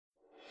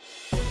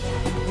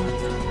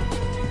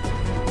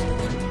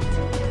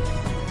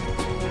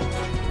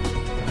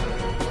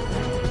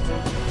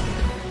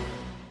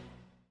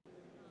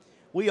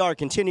We are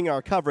continuing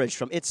our coverage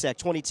from ITSEC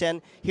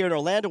 2010 here in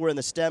Orlando. We're in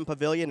the STEM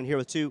Pavilion and here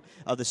with two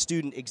of the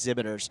student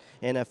exhibitors.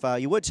 And if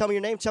you would, tell me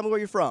your name, tell me where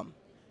you're from.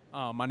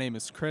 My name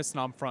is Chris, and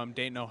I'm from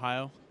Dayton,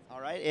 Ohio. All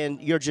right, and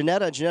you're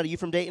Janetta. Janetta, you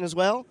from Dayton as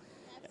well?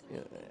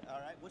 All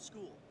right, what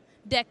school?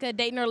 DECA,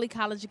 Dayton Early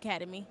College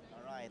Academy.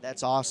 All right,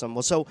 that's awesome.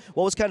 Well, so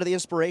what was kind of the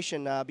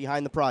inspiration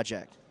behind the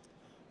project?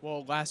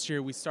 Well, last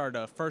year we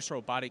started a first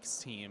robotics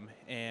team,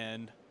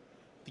 and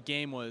the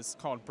game was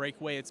called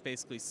Breakaway. It's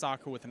basically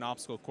soccer with an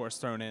obstacle course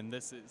thrown in.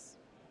 This is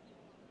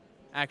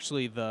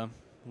actually the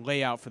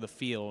layout for the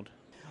field.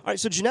 All right,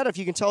 so Janetta, if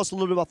you can tell us a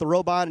little bit about the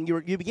robot, and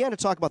you began to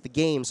talk about the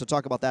game, so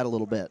talk about that a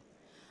little bit.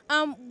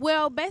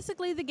 Well,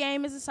 basically the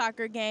game is a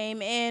soccer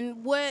game,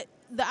 and what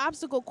the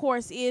obstacle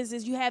course is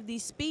you have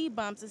these speed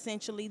bumps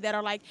essentially that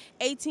are like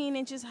 18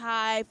 inches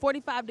high,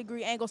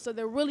 45-degree angle, so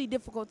they're really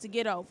difficult to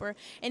get over.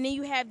 And then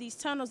you have these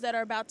tunnels that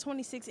are about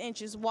 26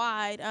 inches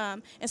wide,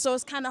 and so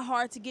it's kind of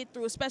hard to get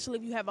through, especially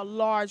if you have a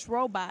large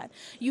robot.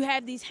 You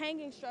have these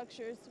hanging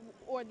structures,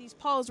 or these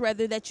poles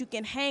rather, that you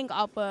can hang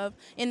off of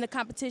in the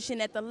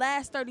competition at the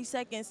last 30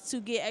 seconds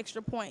to get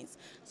extra points.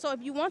 So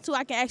if you want to,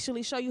 I can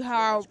actually show you how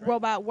our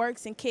robot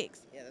works and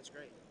kicks. Yeah, that's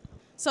great.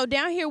 So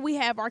down here we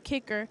have our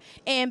kicker,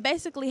 and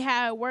basically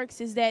how it works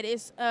is that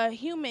it's a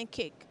human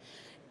kick.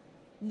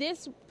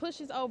 This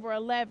pushes over a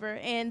lever,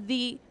 and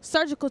the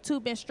surgical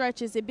tubing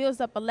stretches. It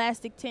builds up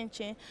elastic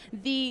tension.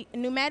 The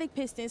pneumatic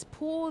pistons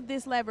pull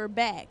this lever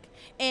back,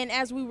 and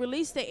as we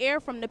release the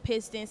air from the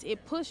pistons,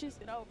 it pushes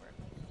it over.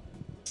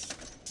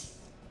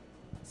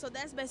 So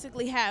that's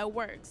basically how it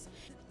works.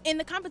 In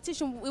the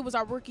competition, it was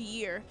our rookie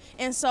year,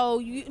 and so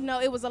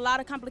it was a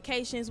lot of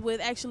complications with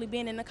actually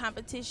being in the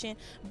competition,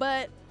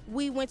 but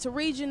we went to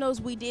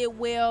regionals, we did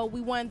well,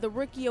 we won the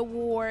rookie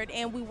award,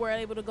 and we were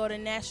able to go to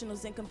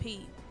nationals and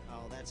compete.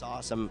 Oh, that's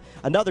awesome.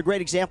 Another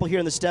great example here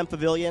in the STEM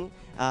Pavilion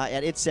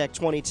at ITSEC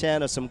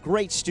 2010 of some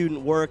great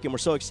student work, and we're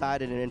so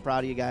excited and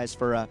proud of you guys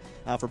for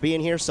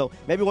being here. So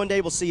maybe one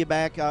day we'll see you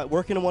back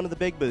working in one of the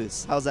big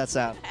booths. How's that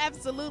sound?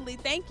 Absolutely.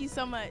 Thank you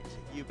so much.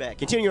 You bet.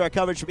 Continue our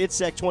coverage from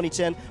ITSEC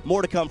 2010.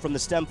 More to come from the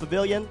STEM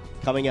Pavilion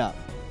coming up.